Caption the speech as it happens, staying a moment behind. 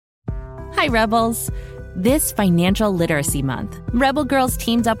Hi, Rebels. This Financial Literacy Month, Rebel Girls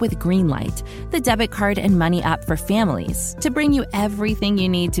teamed up with Greenlight, the debit card and money app for families, to bring you everything you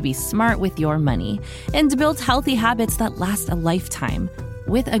need to be smart with your money and to build healthy habits that last a lifetime.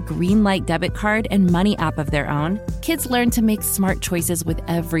 With a Greenlight debit card and money app of their own, kids learn to make smart choices with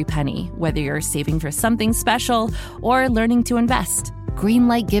every penny, whether you're saving for something special or learning to invest.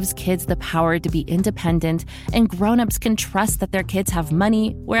 Greenlight gives kids the power to be independent, and grown-ups can trust that their kids have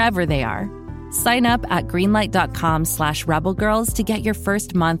money wherever they are. Sign up at greenlight.com/rebelgirls to get your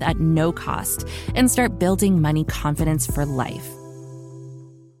first month at no cost and start building money confidence for life.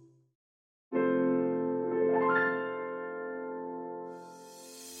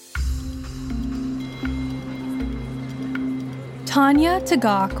 Tanya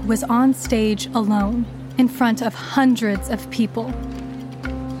Tagaq was on stage alone in front of hundreds of people.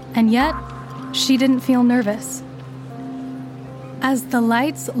 And yet, she didn't feel nervous. As the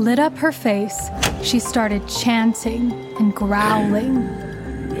lights lit up her face, she started chanting and growling,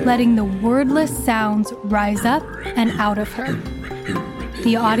 letting the wordless sounds rise up and out of her.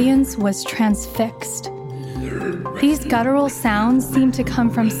 The audience was transfixed. These guttural sounds seemed to come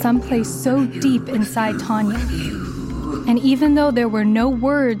from someplace so deep inside Tanya. And even though there were no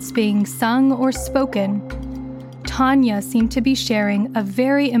words being sung or spoken, Tanya seemed to be sharing a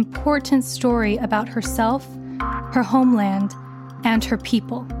very important story about herself, her homeland, and her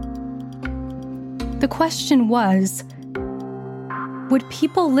people. The question was, would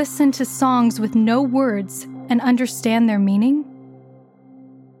people listen to songs with no words and understand their meaning?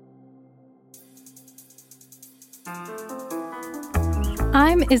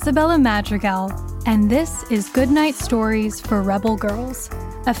 I'm Isabella Madrigal, and this is Goodnight Stories for Rebel Girls,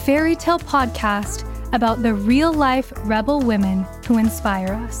 a fairy tale podcast about the real-life rebel women who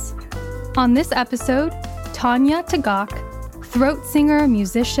inspire us. On this episode, Tanya Tagaq, throat singer,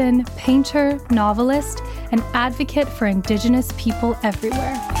 musician, painter, novelist, and advocate for Indigenous people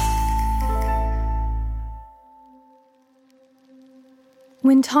everywhere.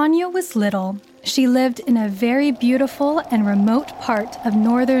 When Tanya was little, she lived in a very beautiful and remote part of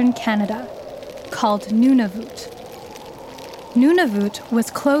northern Canada called Nunavut. Nunavut was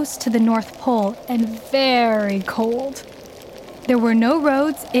close to the North Pole and very cold. There were no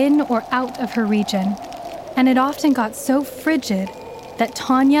roads in or out of her region, and it often got so frigid that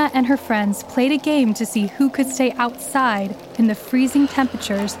Tanya and her friends played a game to see who could stay outside in the freezing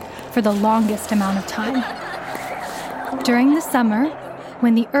temperatures for the longest amount of time. During the summer,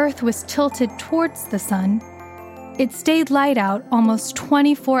 when the earth was tilted towards the sun, it stayed light out almost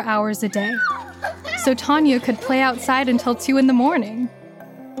 24 hours a day, so Tanya could play outside until 2 a.m.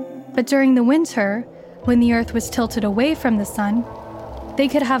 But during the winter, when the earth was tilted away from the sun, they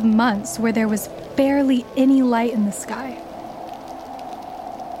could have months where there was barely any light in the sky.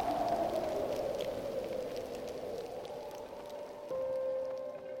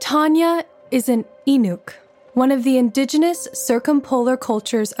 Tanya is an Inuk, one of the indigenous circumpolar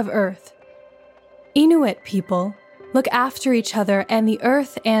cultures of Earth. Inuit people look after each other and the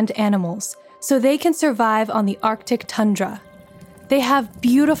earth and animals so they can survive on the Arctic tundra. They have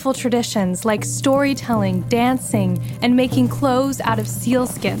beautiful traditions like storytelling, dancing, and making clothes out of seal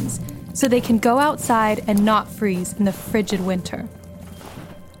skins so they can go outside and not freeze in the frigid winter.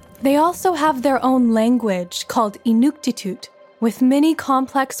 They also have their own language called Inuktitut, with many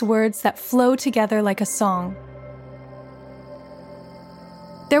complex words that flow together like a song.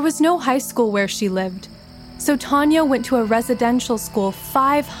 There was no high school where she lived, so Tanya went to a residential school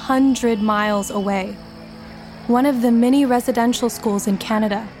 500 miles away, one of the many residential schools in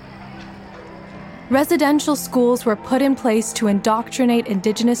Canada. Residential schools were put in place to indoctrinate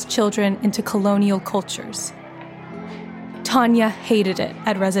Indigenous children into colonial cultures. Tanya hated it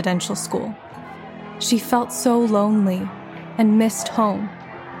at residential school. She felt so lonely and missed home.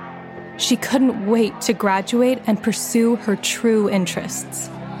 She couldn't wait to graduate and pursue her true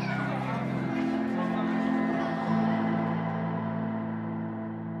interests.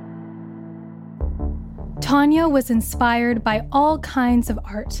 Tanya was inspired by all kinds of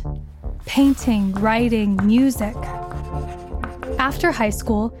art: painting, writing, music. After high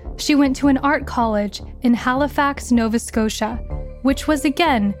school, she went to an art college in Halifax, Nova Scotia, which was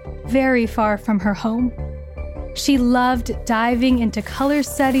again very far from her home. She loved diving into color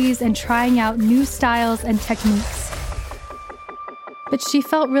studies and trying out new styles and techniques. But she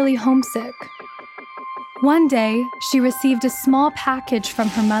felt really homesick. One day, she received a small package from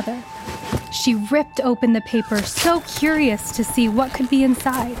her mother. She ripped open the paper, so curious to see what could be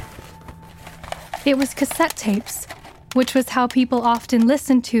inside. It was cassette tapes, which was how people often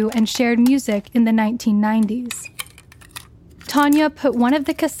listened to and shared music in the 1990s. Tanya put one of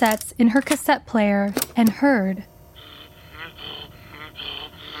the cassettes in her cassette player and heard.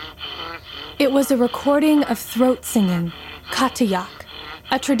 It was a recording of throat singing, Tagaq,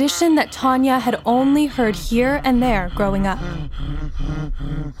 a tradition that Tanya had only heard here and there growing up.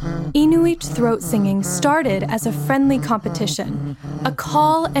 Inuit throat singing started as a friendly competition, a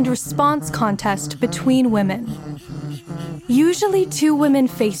call and response contest between women. Usually 2 women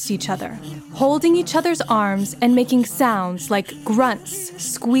faced each other, holding each other's arms and making sounds like grunts,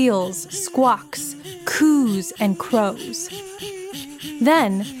 squeals, squawks, coos, and crows.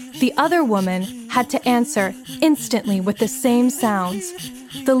 Then, the other woman had to answer instantly with the same sounds.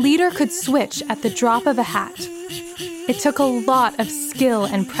 The leader could switch at the drop of a hat. It took a lot of skill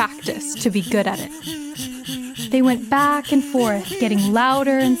and practice to be good at it. They went back and forth, getting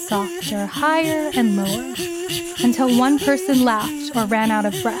louder and softer, higher and lower, until one person laughed or ran out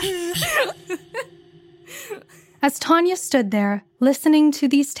of breath. As Tanya stood there, listening to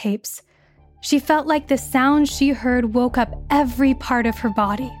these tapes, she felt like the sound she heard woke up every part of her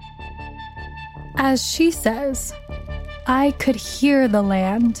body. As she says, I could hear the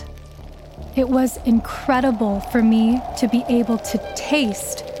land. It was incredible for me to be able to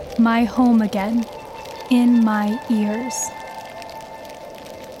taste my home again in my ears.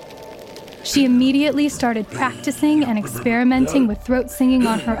 She immediately started practicing and experimenting with throat singing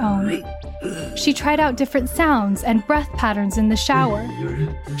on her own. She tried out different sounds and breath patterns in the shower.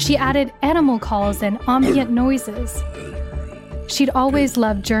 She added animal calls and ambient noises. She'd always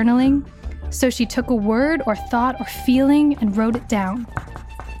loved journaling, so she took a word or thought or feeling and wrote it down.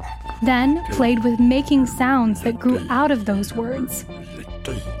 Then played with making sounds that grew out of those words.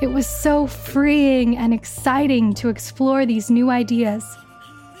 It was so freeing and exciting to explore these new ideas.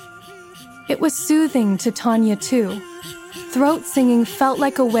 It was soothing to Tanya, too. Throat singing felt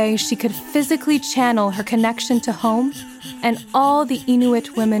like a way she could physically channel her connection to home and all the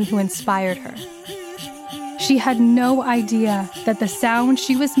Inuit women who inspired her. She had no idea that the sound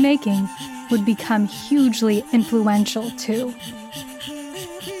she was making would become hugely influential, too.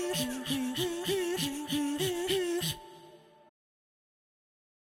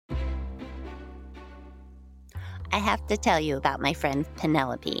 I have to tell you about my friend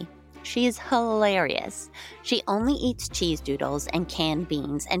Penelope. She is hilarious. She only eats cheese doodles and canned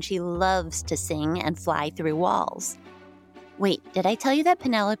beans, and she loves to sing and fly through walls. Wait, did I tell you that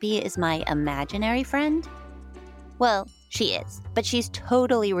Penelope is my imaginary friend? Well, she is, but she's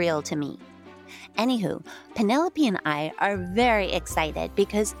totally real to me. Anywho, Penelope and I are very excited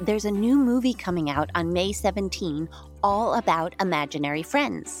because there's a new movie coming out on May 17 all about imaginary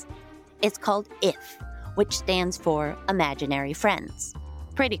friends. It's called IF, which stands for Imaginary Friends.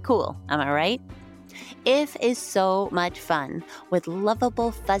 Pretty cool, am I right? IF is so much fun, with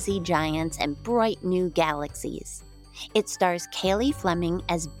lovable fuzzy giants and bright new galaxies. It stars Kaylee Fleming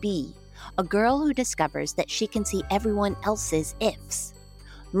as Bee, a girl who discovers that she can see everyone else's ifs.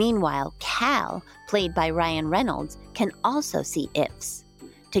 Meanwhile, Cal, played by Ryan Reynolds, can also see ifs.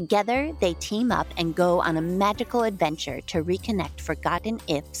 Together, they team up and go on a magical adventure to reconnect forgotten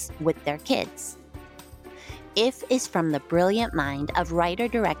ifs with their kids. IF is from the brilliant mind of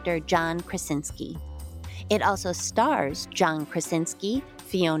writer-director John Krasinski. It also stars John Krasinski,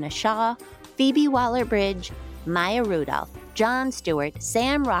 Fiona Shaw, Phoebe Waller-Bridge, Maya Rudolph, Jon Stewart,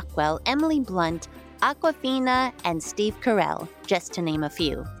 Sam Rockwell, Emily Blunt, Awkwafina, and Steve Carell, just to name a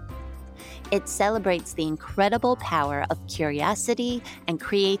few. It celebrates the incredible power of curiosity and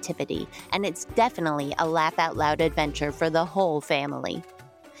creativity, and it's definitely a laugh-out-loud adventure for the whole family.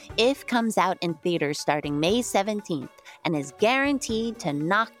 IF comes out in theaters starting May 17th and is guaranteed to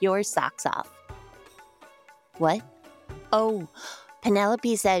knock your socks off. What? Oh,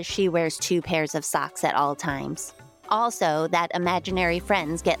 Penelope says she wears 2 pairs of socks at all times. Also, that imaginary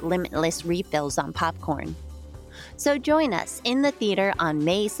friends get limitless refills on popcorn. So join us in the theater on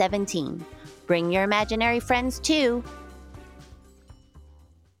May 17. Bring your imaginary friends too.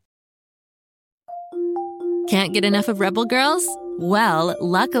 Can't get enough of Rebel Girls? Well,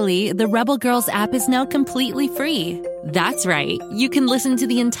 luckily, the Rebel Girls app is now completely free. That's right. You can listen to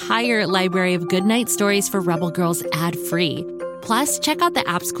the entire library of goodnight stories for Rebel Girls ad-free. Plus, check out the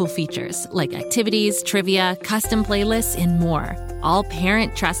app's cool features like activities, trivia, custom playlists, and more. All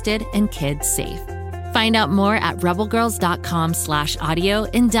parent-trusted and kids-safe. Find out more at rebelgirls.com/audio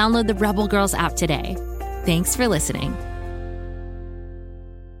and download the Rebel Girls app today. Thanks for listening.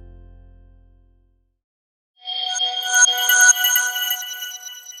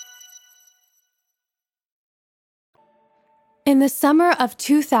 In the summer of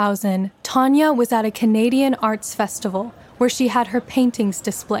 2000, Tanya was at a Canadian arts festival where she had her paintings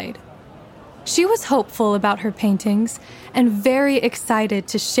displayed. She was hopeful about her paintings and very excited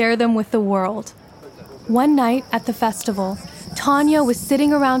to share them with the world. One night at the festival, Tanya was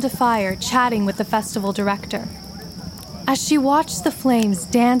sitting around a fire chatting with the festival director. As she watched the flames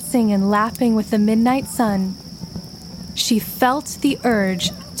dancing and lapping with the midnight sun, she felt the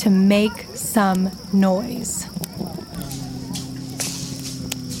urge to make some noise.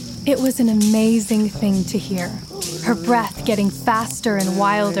 It was an amazing thing to hear. Her breath getting faster and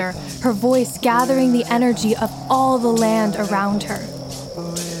wilder, her voice gathering the energy of all the land around her.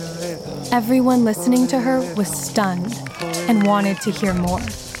 Everyone listening to her was stunned and wanted to hear more.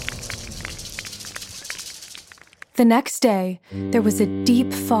 The next day, there was a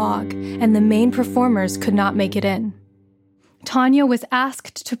deep fog, and the main performers could not make it in. Tanya was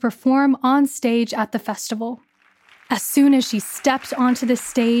asked to perform on stage at the festival. As soon as she stepped onto the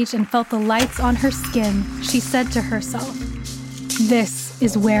stage and felt the lights on her skin, she said to herself, "This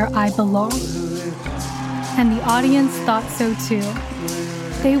is where I belong." And the audience thought so too.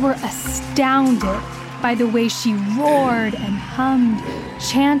 They were astounded by the way she roared and hummed,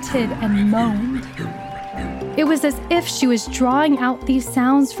 chanted and moaned. It was as if she was drawing out these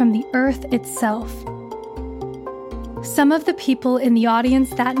sounds from the earth itself. Some of the people in the audience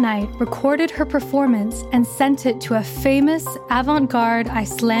that night recorded her performance and sent it to a famous avant-garde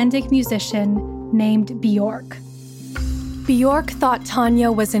Icelandic musician named Björk. Björk thought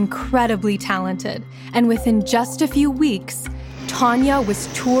Tanya was incredibly talented, and within just a few weeks, Tanya was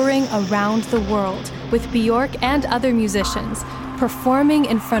touring around the world with Björk and other musicians, performing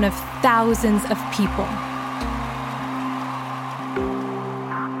in front of thousands of people.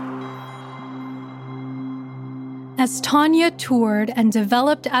 As Tanya toured and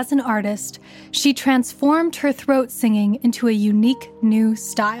developed as an artist, she transformed her throat singing into a unique new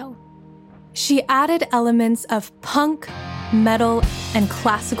style. She added elements of punk, metal, and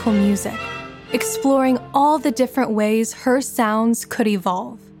classical music, exploring all the different ways her sounds could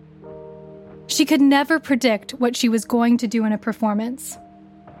evolve. She could never predict what she was going to do in a performance.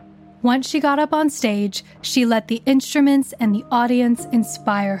 Once she got up on stage, she let the instruments and the audience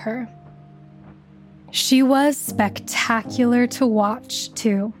inspire her. She was spectacular to watch,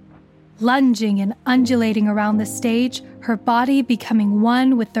 too. Lunging and undulating around the stage, her body becoming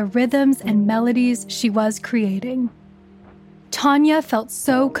one with the rhythms and melodies she was creating. Tanya felt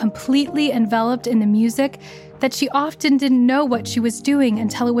so completely enveloped in the music that she often didn't know what she was doing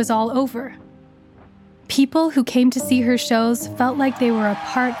until it was all over. People who came to see her shows felt like they were a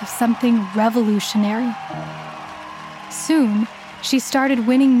part of something revolutionary. Soon, she started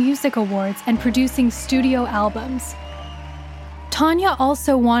winning music awards and producing studio albums. Tanya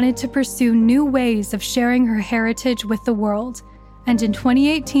also wanted to pursue new ways of sharing her heritage with the world, and in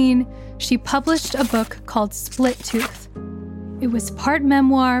 2018, she published a book called Split Tooth. It was part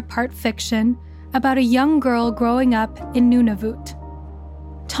memoir, part fiction, about a young girl growing up in Nunavut.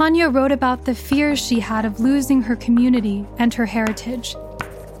 Tanya wrote about the fears she had of losing her community and her heritage.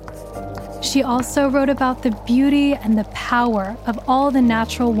 She also wrote about the beauty and the power of all the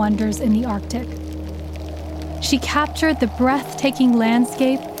natural wonders in the Arctic. She captured the breathtaking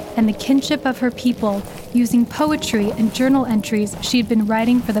landscape and the kinship of her people using poetry and journal entries she'd been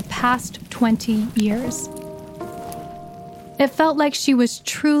writing for the past 20 years. It felt like she was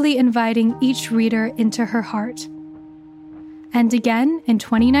truly inviting each reader into her heart. And again, in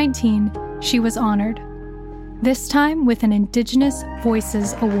 2019, she was honored, this time with an Indigenous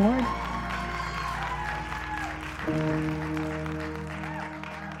Voices Award.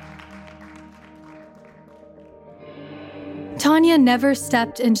 Tanya never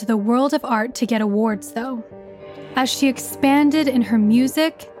stepped into the world of art to get awards, though. As she expanded in her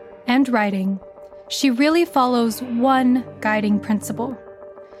music and writing, she really follows one guiding principle: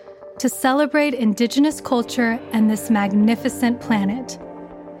 to celebrate Indigenous culture and this magnificent planet.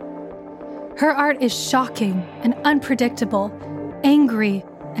 Her art is shocking and unpredictable, angry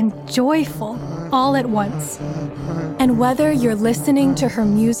and joyful all at once. And whether you're listening to her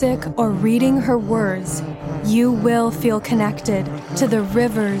music or reading her words, you will feel connected to the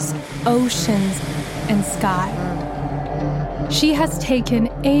rivers, oceans, and sky. She has taken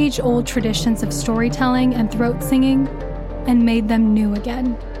age-old traditions of storytelling and throat singing and made them new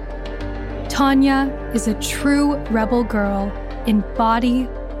again. Tanya is a true rebel girl in body,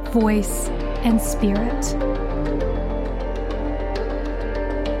 voice, and spirit.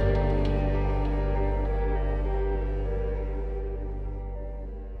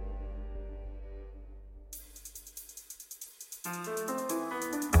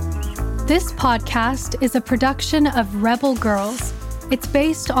 This podcast is a production of Rebel Girls. It's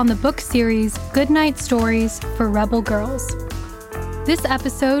based on the book series Goodnight Stories for Rebel Girls. This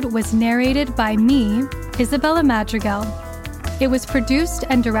episode was narrated by me, Isabella Madrigal. It was produced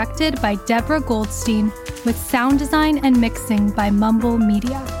and directed by Deborah Goldstein, with sound design and mixing by Mumble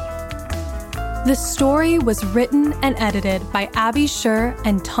Media. The story was written and edited by Abby Sher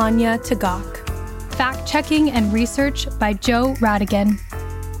and Tanya Tagaq. Fact-checking and research by Joe Rhatigan.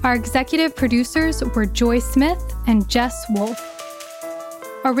 Our executive producers were Joy Smith and Jess Wolfe.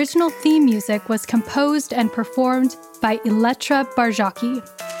 Original theme music was composed and performed by Elettra Bargiacchi.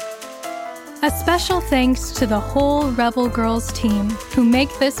 A special thanks to the whole Rebel Girls team who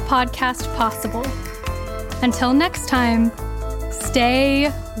make this podcast possible. Until next time,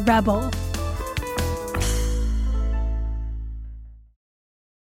 stay Rebel.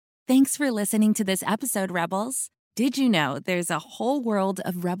 Thanks for listening to this episode, Rebels. Did you know there's a whole world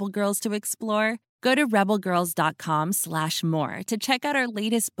of Rebel Girls to explore? Go to rebelgirls.com/more to check out our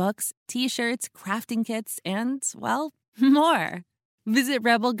latest books, t-shirts, crafting kits, and, well, more. Visit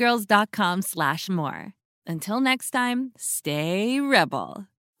rebelgirls.com/more. Until next time, stay Rebel.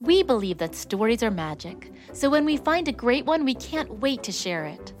 We believe that stories are magic, so when we find a great one, we can't wait to share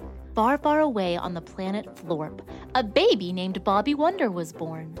it. Far, far away on the planet Florp, a baby named Bobby Wonder was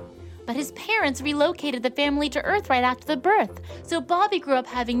born. But his parents relocated the family to Earth right after the birth, so Bobby grew up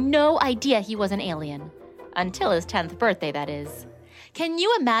having no idea he was an alien. Until his 10th birthday, that is. Can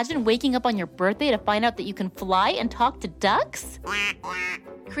you imagine waking up on your birthday to find out that you can fly and talk to ducks?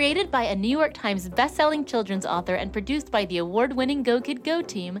 Created by a New York Times bestselling children's author and produced by the award-winning Go Kid Go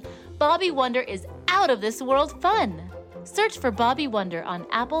team, Bobby Wonder is out of this world fun. Search for Bobby Wonder on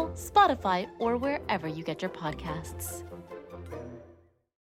Apple, Spotify, or wherever you get your podcasts.